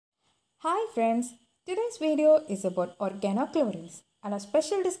friends, today's video is about organochlorines and a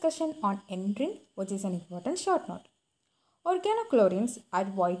special discussion on Endrin, which is an important short note. Organochlorines are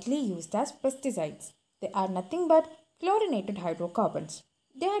widely used as pesticides. They are nothing but chlorinated hydrocarbons.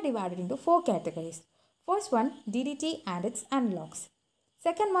 They are divided into four categories. First one, DDT and its analogues.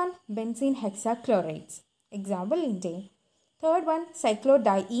 Second one, benzene hexachlorides. Example, Endrin. Third one,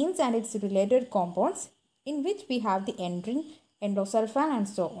 cyclodienes and its related compounds, in which we have the Endrin, endosulfan and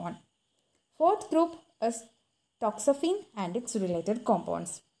so on. Fourth group is toxaphene and its related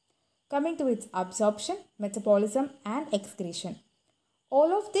compounds. Coming to its absorption, metabolism and excretion.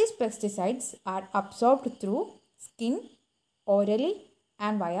 All of these pesticides are absorbed through skin, orally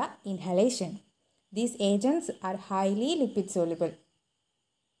and via inhalation. These agents are highly lipid soluble.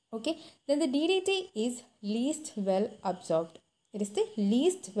 Okay, then the DDT is least well absorbed. It is the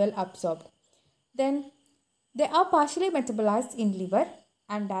least well absorbed. Then they are partially metabolized in liver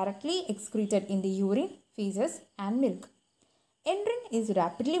and directly excreted in the urine, feces and milk. Endrin is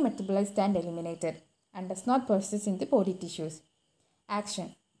rapidly metabolized and eliminated and does not persist in the body tissues.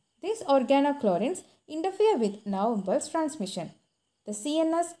 Action. These organochlorines interfere with nerve impulse transmission. The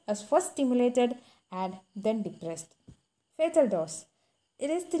CNS is first stimulated and then depressed. Fatal dose. It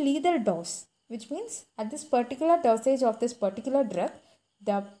is the lethal dose, which means at this particular dosage of this particular drug,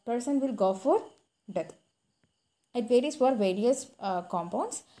 the person will go for death. It varies for various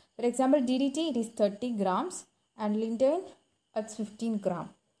compounds. For example, DDT, it is 30 grams and lintane, it's 15 gram.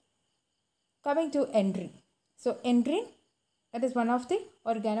 Coming to Endrin. So, Endrin, that is one of the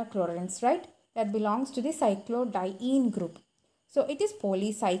organochlorines, right? That belongs to the cyclodiene group. So, it is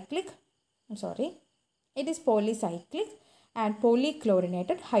polycyclic and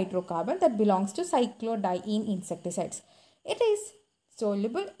polychlorinated hydrocarbon that belongs to cyclodiene insecticides. It is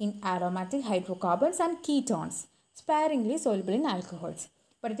soluble in aromatic hydrocarbons and ketones, sparingly soluble in alcohols,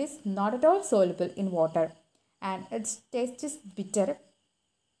 but it is not at all soluble in water and its taste is bitter.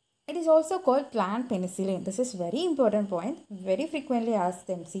 It is also called plant penicillin. This is very important point, very frequently asked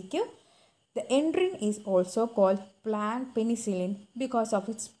MCQ. The Endrin is also called plant penicillin because of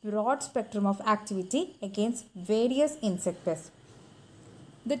its broad spectrum of activity against various insect pests.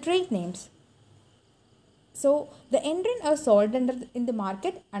 The trade names. So, the Endrin are sold in the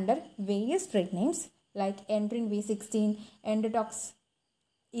market under various trade names like Endrin V16, Endotox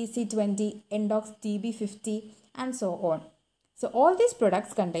EC20, Endox DB50 and so on. So, all these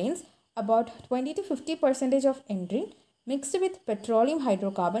products contains about 20 to 50% of Endrin mixed with petroleum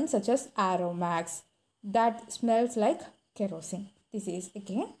hydrocarbons such as aromax that smells like kerosene. This is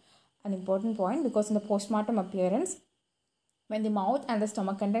again an important point because in the postmortem appearance, when the mouth and the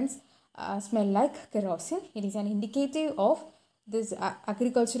stomach contents smell like kerosene, it is an indicative of this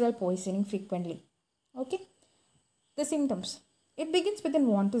agricultural poisoning frequently. Okay, the symptoms. It begins within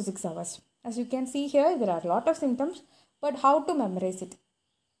 1 to 6 hours. As you can see here, there are a lot of symptoms, but how to memorize it?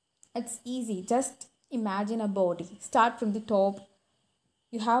 It's easy. Just imagine a body. Start from the top.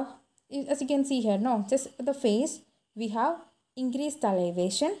 You have, as you can see here, just the face, we have increased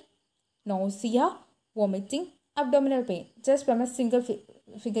salivation, nausea, vomiting, abdominal pain. Just from a single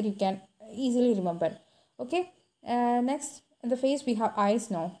figure you can easily remember. Okay. Next, in the face we have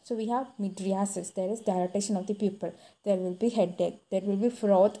eyes now. So we have mydriasis. There is dilatation of the pupil. There will be headache. There will be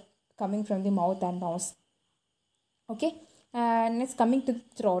froth coming from the mouth and nose. Okay. And next, coming to the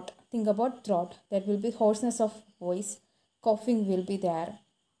throat. Think about throat. There will be hoarseness of voice. Coughing will be there.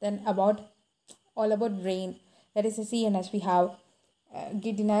 Then all about brain. That is the CNS. We have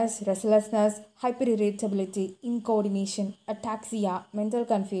giddiness, restlessness, hyperirritability, incoordination, ataxia, mental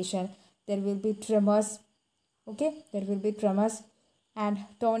confusion. There will be tremors. Okay, there will be tremors and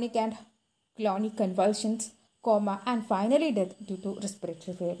tonic and clonic convulsions, coma, and finally death due to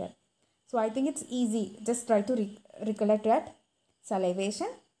respiratory failure. So I think it's easy. Just try to recollect that. Salivation,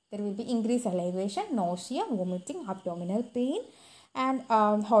 there will be increased salivation, nausea, vomiting, abdominal pain, and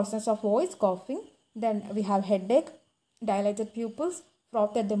hoarseness of voice, coughing. Then we have headache, dilated pupils,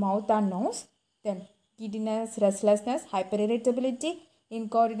 froth at the mouth and nose. Then giddiness, restlessness, hyperirritability,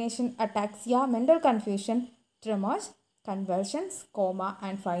 incoordination, ataxia, mental confusion, tremors, convulsions, coma,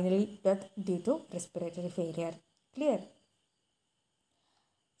 and finally death due to respiratory failure. Clear?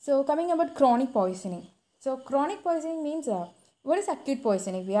 So, coming about chronic poisoning. So, chronic poisoning means what is acute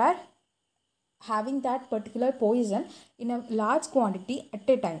poisoning? We are having that particular poison in a large quantity at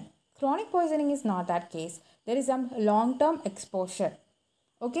a time. Chronic poisoning is not that case. There is some long-term exposure.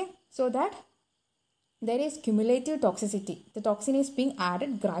 Okay, so that there is cumulative toxicity. The toxin is being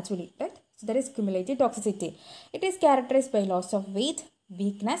added gradually, right? So, there is cumulative toxicity. It is characterized by loss of weight,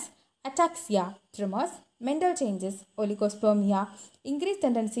 weakness, ataxia, tremors, Mental changes, oligospermia, increased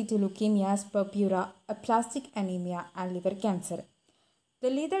tendency to leukemias, purpura, aplastic anemia, and liver cancer. The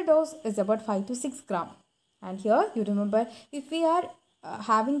lethal dose is about 5 to 6 gram. And here you remember, if we are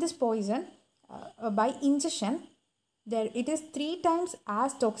having this poison by ingestion, there it is 3 times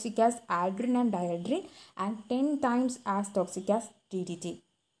as toxic as Endrin and dieldrin and 10 times as toxic as DDT.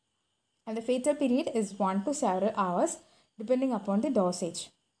 And the fatal period is 1 to several hours depending upon the dosage.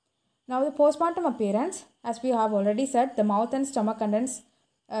 Now the postmortem appearance, as we have already said, the mouth and stomach contains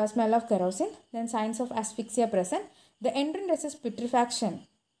smell of kerosene, then signs of asphyxia present. The Endrin resists putrefaction.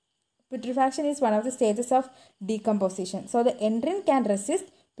 Putrefaction is one of the stages of decomposition. So the Endrin can resist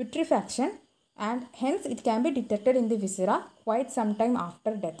putrefaction and hence it can be detected in the viscera quite some time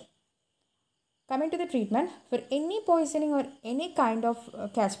after death. Coming to the treatment, for any poisoning or any kind of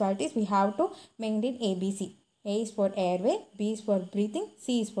casualties, we have to maintain ABC. A is for airway, B is for breathing,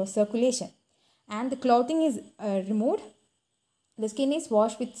 C is for circulation. And the clothing is removed. The skin is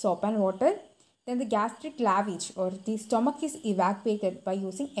washed with soap and water. Then the gastric lavage or the stomach is evacuated by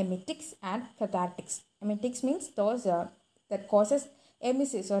using emetics and cathartics. Emetics means those that causes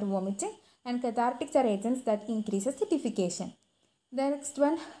emesis or vomiting, and cathartics are agents that increases the defecation. The next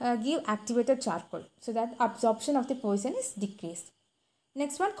one, give activated charcoal so that absorption of the poison is decreased.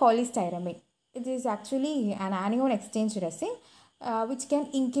 Next one, cholestyramine. It is actually an anion exchange resin which can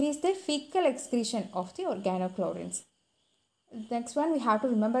increase the fecal excretion of the organochlorines. Next one, we have to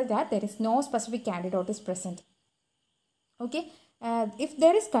remember that there is no specific antidote is present. Okay, if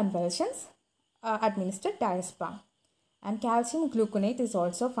there is convulsions, administer diazepam. And calcium gluconate is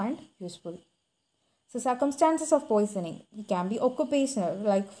also found useful. So circumstances of poisoning, it can be occupational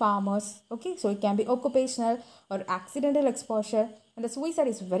like farmers, okay, so it can be occupational or accidental exposure, and the suicide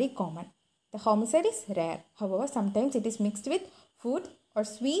is very common. The homicide is rare. However, sometimes it is mixed with food or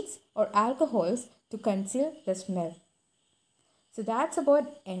sweets or alcohols to conceal the smell. So that's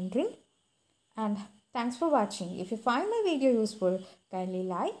about Endrin, and thanks for watching. If you find my video useful, kindly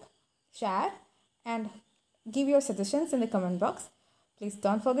like, share and give your suggestions in the comment box. Please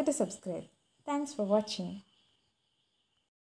don't forget to subscribe. Thanks for watching.